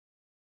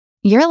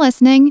You're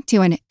listening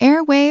to an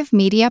Airwave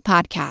Media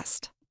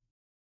Podcast.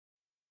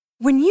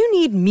 When you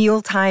need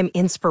mealtime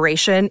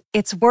inspiration,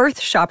 it's worth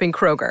shopping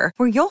Kroger,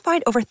 where you'll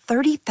find over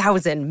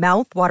 30,000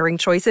 mouth-watering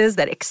choices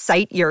that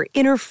excite your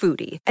inner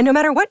foodie. And no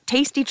matter what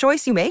tasty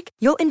choice you make,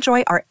 you'll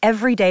enjoy our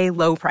everyday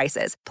low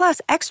prices, plus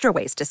extra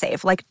ways to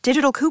save, like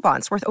digital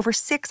coupons worth over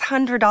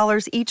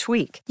 $600 each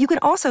week. You can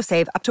also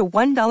save up to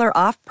 $1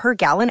 off per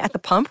gallon at the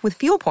pump with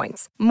fuel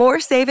points.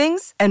 More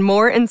savings and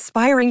more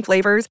inspiring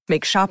flavors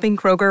make shopping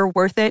Kroger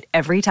worth it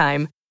every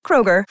time.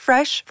 Kroger,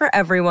 fresh for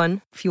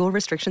everyone. Fuel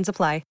restrictions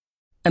apply.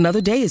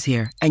 Another day is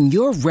here, and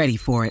you're ready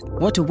for it.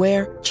 What to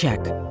wear? Check.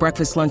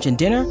 Breakfast, lunch, and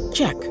dinner?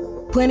 Check.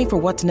 Planning for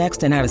what's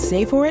next and how to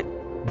save for it?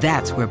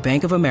 That's where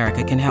Bank of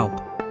America can help.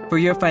 For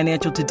your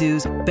financial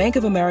to-dos, Bank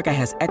of America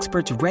has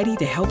experts ready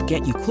to help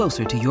get you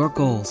closer to your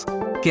goals.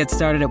 Get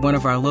started at one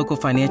of our local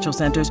financial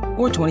centers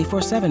or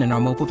 24/7 in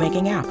our mobile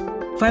banking app.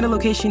 Find a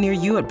location near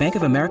you at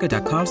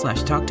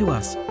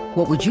bankofamerica.com/talktous.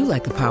 What would you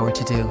like the power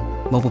to do?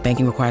 Mobile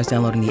banking requires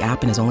downloading the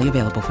app and is only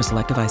available for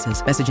select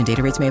devices. Message and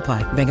data rates may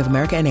apply. Bank of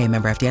America N.A.,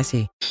 member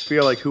FDIC.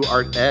 Feel like who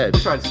art Ed?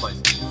 We'll try to spice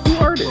it. Who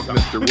art it?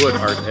 Mr. Wood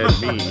art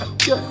Ed me.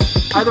 Good.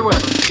 Either way,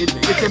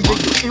 it's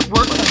ambiguous. It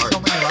works on so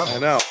many levels. I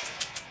know.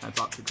 That's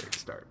off to a great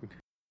start.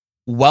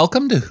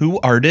 Welcome to Who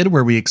Arted,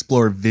 where we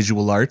explore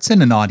visual arts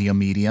in an audio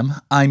medium.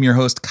 I'm your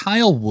host,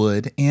 Kyle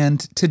Wood, and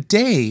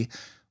today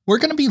we're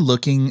going to be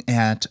looking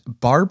at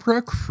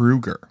Barbara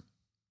Kruger.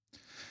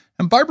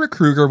 And Barbara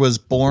Kruger was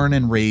born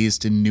and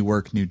raised in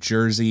Newark, New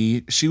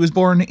Jersey. She was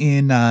born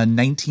in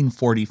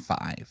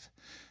 1945.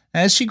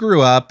 As she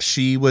grew up,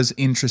 she was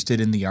interested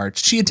in the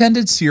arts. She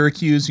attended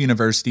Syracuse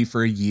University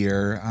for a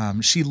year.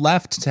 She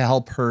left to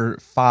help her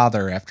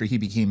father after he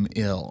became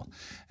ill.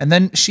 And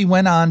then she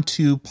went on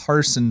to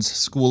Parsons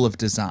School of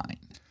Design.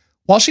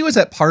 While she was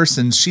at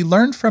Parsons, she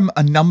learned from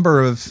a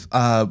number of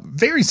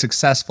very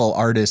successful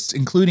artists,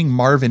 including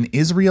Marvin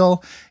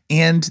Israel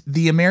and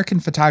the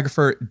American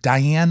photographer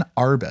Diane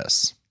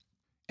Arbus.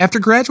 After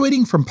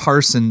graduating from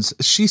Parsons,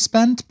 she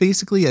spent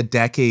basically a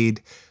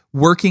decade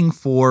working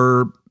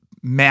for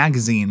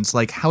magazines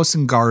like House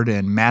and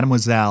Garden,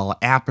 Mademoiselle,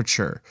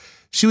 Aperture.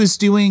 She was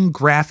doing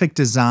graphic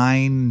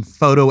design,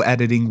 photo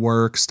editing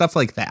work, stuff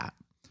like that.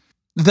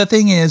 The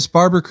thing is,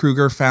 Barbara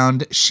Kruger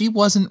found she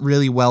wasn't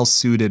really well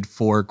suited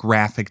for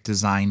graphic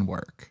design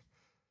work,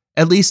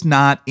 at least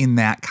not in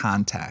that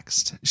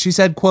context. She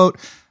said, quote,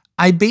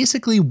 "I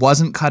basically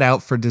wasn't cut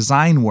out for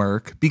design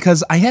work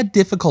because I had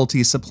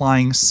difficulty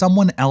supplying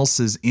someone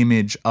else's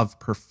image of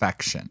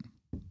perfection."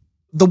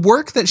 The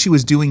work that she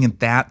was doing at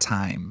that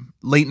time,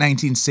 late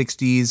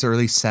 1960s,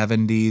 early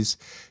 70s,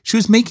 she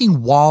was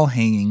making wall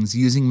hangings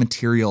using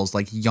materials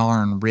like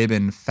yarn,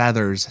 ribbon,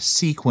 feathers,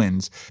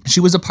 sequins. She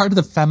was a part of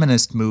the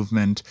feminist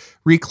movement,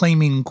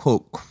 reclaiming,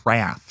 quote,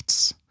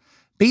 crafts.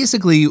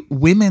 Basically,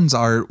 women's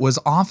art was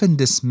often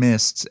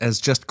dismissed as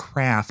just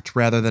craft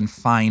rather than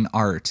fine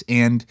art.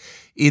 And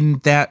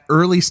in that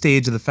early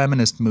stage of the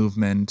feminist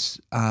movement,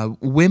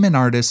 women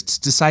artists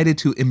decided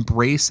to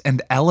embrace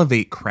and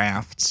elevate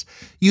crafts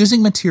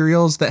using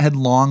materials that had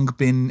long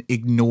been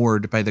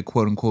ignored by the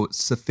quote-unquote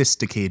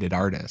sophisticated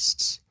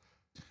artists.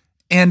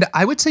 And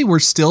I would say we're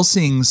still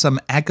seeing some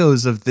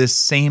echoes of this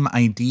same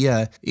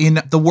idea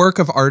in the work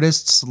of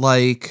artists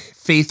like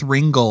Faith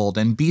Ringgold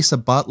and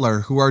Bisa Butler,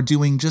 who are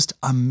doing just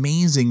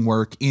amazing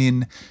work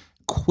in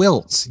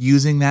quilts,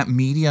 using that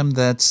medium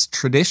that's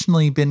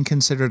traditionally been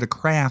considered a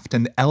craft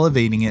and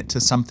elevating it to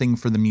something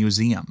for the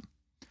museum.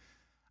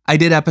 I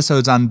did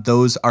episodes on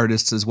those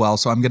artists as well,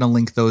 so I'm going to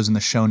link those in the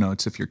show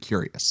notes if you're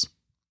curious.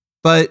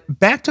 But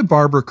back to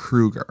Barbara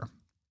Kruger.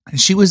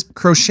 She was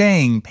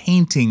crocheting,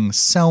 painting,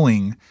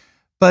 sewing,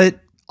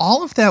 but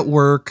all of that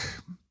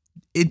work,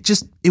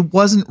 it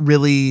wasn't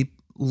really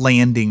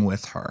landing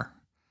with her.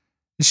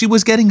 She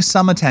was getting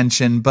some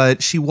attention,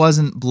 but she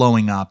wasn't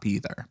blowing up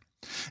either.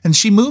 And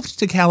she moved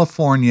to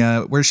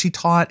California, where she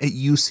taught at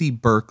UC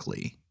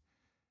Berkeley.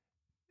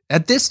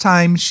 At this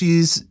time,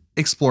 she's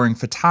exploring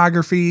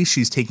photography,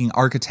 she's taking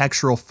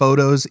architectural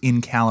photos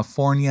in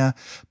California,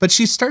 but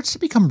she starts to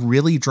become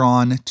really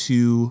drawn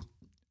to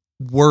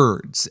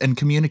words and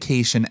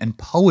communication and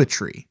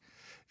poetry.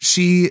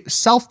 She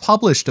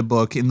self-published a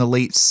book in the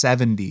late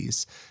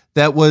 70s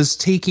that was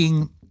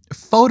taking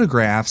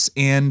photographs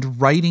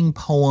and writing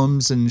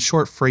poems and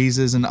short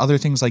phrases and other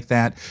things like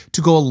that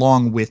to go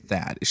along with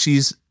that.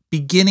 She's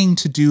beginning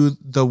to do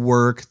the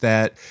work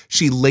that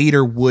she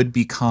later would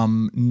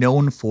become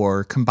known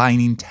for,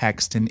 combining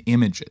text and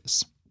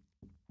images.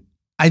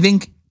 I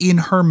think in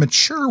her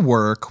mature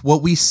work,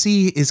 what we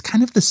see is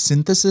kind of the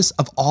synthesis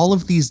of all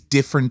of these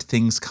different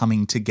things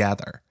coming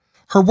together.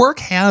 Her work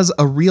has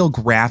a real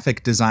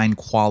graphic design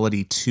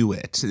quality to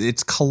it.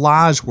 It's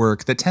collage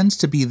work that tends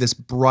to be this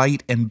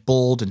bright and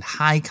bold and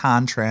high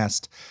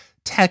contrast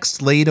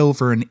text laid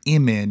over an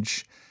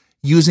image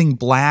using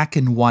black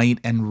and white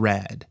and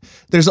red.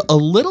 There's a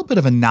little bit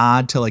of a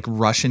nod to like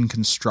Russian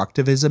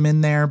constructivism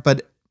in there,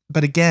 but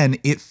again,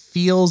 it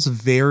feels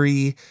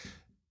very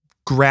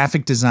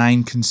graphic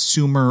design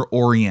consumer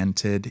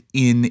oriented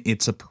in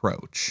its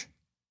approach.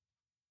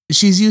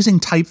 She's using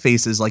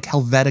typefaces like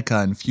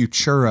Helvetica and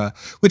Futura,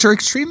 which are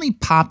extremely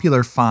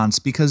popular fonts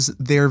because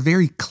they're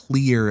very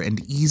clear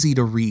and easy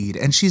to read,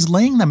 and she's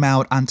laying them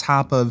out on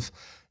top of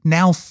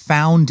now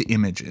found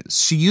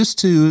images.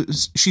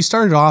 She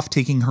started off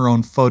taking her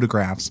own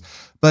photographs,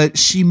 but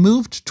she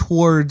moved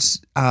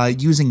towards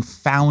using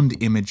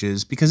found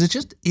images because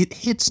it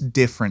hits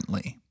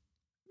differently.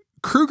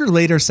 Kruger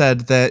later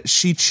said that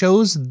she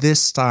chose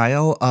this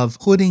style of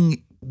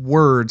putting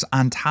words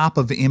on top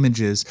of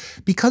images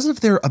because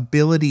of their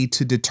ability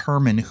to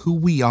determine who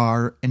we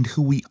are and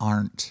who we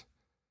aren't.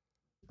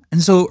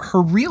 And so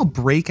her real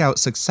breakout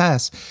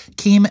success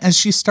came as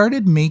she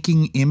started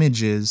making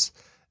images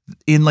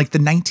in like the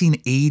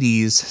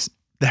 1980s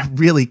that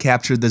really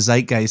captured the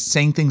zeitgeist,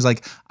 saying things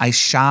like, "I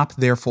shop,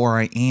 therefore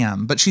I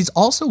am." But she's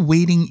also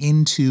wading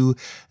into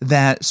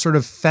that sort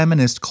of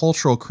feminist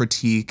cultural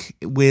critique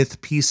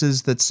with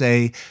pieces that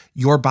say,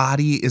 "Your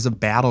body is a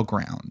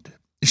battleground."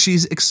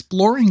 She's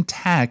exploring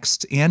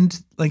text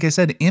and, like I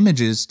said,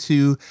 images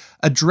to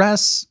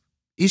address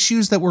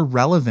issues that were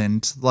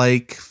relevant,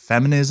 like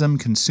feminism,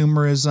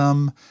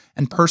 consumerism,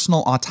 and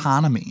personal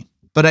autonomy.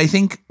 But I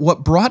think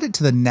what brought it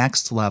to the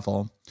next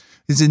level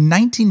is in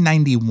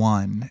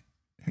 1991,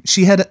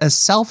 she had a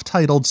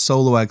self-titled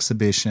solo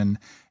exhibition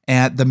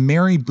at the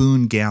Mary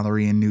Boone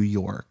Gallery in New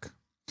York.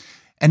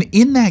 And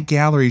in that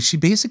gallery, she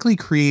basically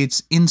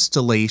creates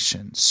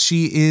installations.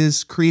 She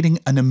is creating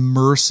an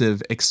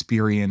immersive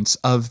experience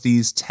of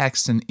these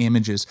text and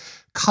images,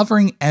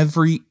 covering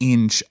every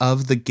inch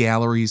of the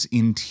gallery's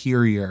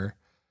interior.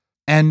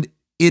 And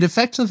it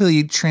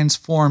effectively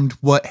transformed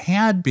what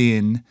had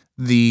been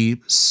the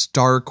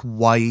stark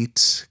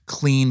white,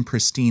 clean,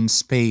 pristine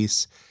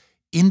space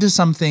into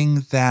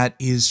something that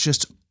is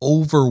just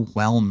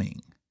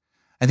overwhelming.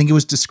 I think it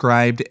was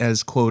described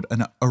as, quote,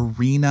 an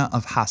arena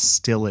of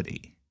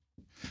hostility.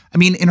 I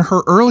mean, in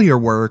her earlier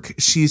work,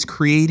 she's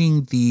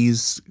creating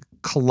these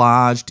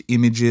collaged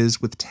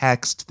images with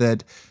text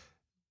that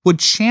would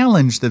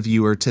challenge the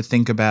viewer to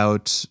think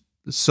about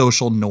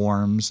social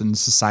norms and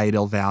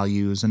societal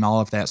values and all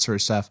of that sort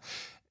of stuff.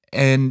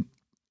 And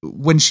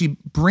when she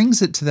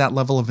brings it to that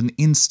level of an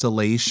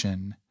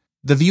installation,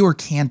 the viewer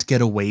can't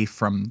get away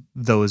from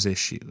those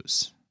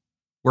issues.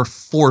 We're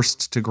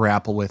forced to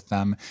grapple with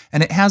them,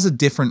 and it has a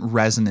different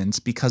resonance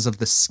because of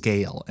the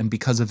scale and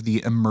because of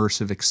the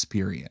immersive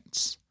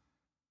experience.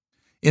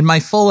 In my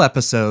full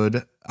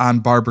episode on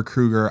Barbara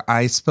Kruger,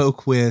 I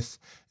spoke with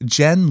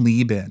Jen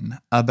Lieben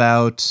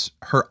about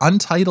her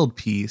untitled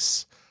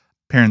piece,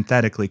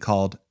 parenthetically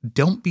called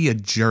 "Don't Be a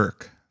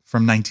Jerk"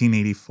 from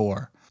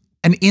 1984.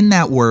 And in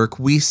that work,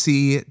 we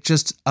see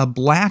just a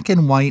black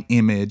and white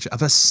image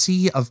of a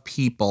sea of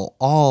people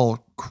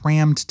all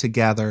crammed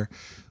together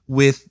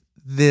with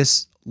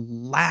this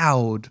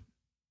loud,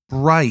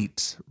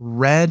 bright,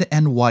 red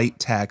and white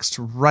text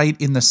right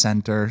in the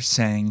center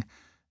saying,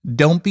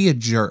 "Don't be a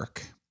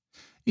jerk."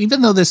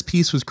 Even though this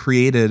piece was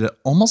created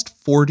almost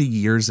 40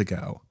 years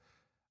ago,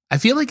 I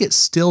feel like it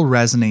still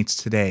resonates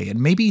today,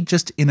 and maybe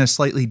just in a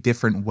slightly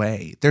different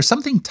way. There's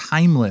something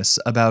timeless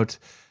about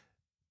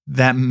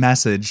that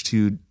message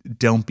to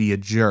 "don't be a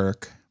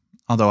jerk,"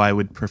 although I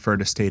would prefer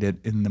to state it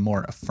in the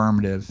more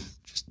affirmative,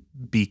 just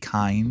be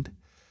kind.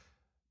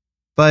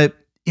 But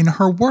in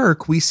her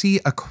work, we see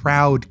a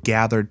crowd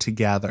gathered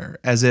together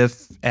as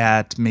if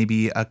at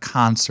maybe a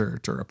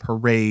concert or a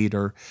parade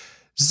or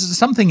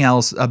something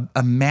else,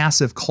 a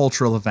massive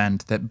cultural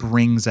event that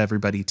brings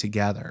everybody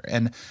together.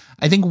 And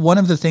I think one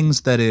of the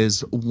things that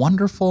is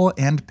wonderful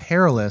and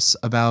perilous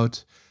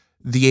about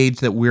the age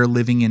that we're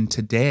living in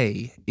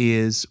today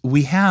is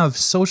we have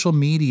social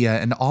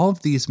media and all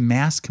of these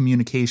mass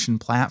communication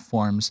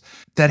platforms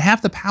that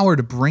have the power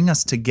to bring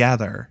us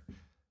together.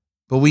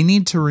 But we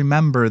need to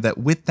remember that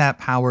with that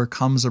power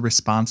comes a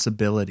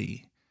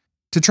responsibility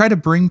to try to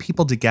bring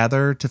people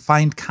together, to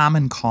find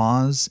common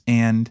cause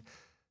and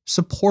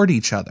support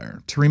each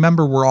other, to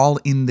remember we're all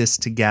in this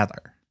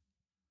together.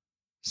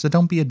 So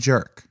don't be a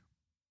jerk.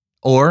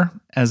 Or,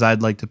 as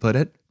I'd like to put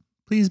it,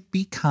 please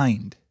be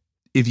kind.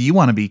 If you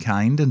want to be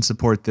kind and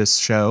support this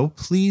show,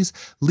 please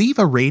leave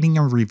a rating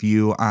and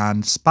review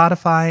on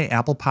Spotify,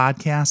 Apple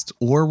Podcasts,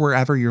 or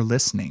wherever you're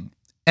listening.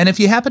 And if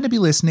you happen to be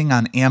listening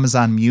on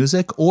Amazon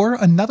Music or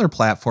another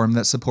platform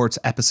that supports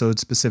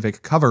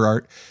episode-specific cover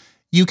art,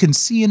 you can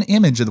see an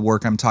image of the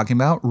work I'm talking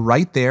about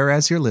right there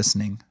as you're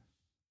listening.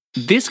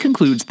 This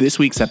concludes this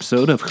week's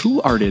episode of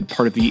Who Arted,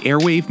 part of the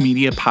Airwave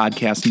Media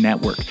Podcast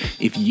Network.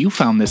 If you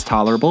found this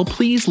tolerable,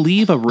 please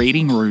leave a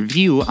rating or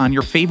review on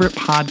your favorite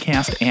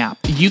podcast app.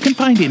 You can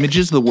find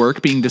images of the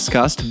work being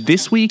discussed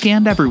this week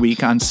and every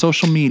week on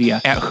social media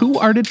at Who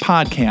Arted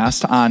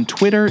Podcast on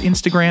Twitter,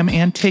 Instagram,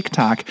 and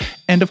TikTok,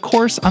 and of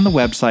course on the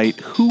website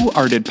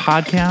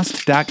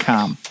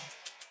whoartedpodcast.com.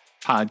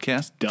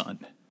 Podcast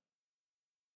done.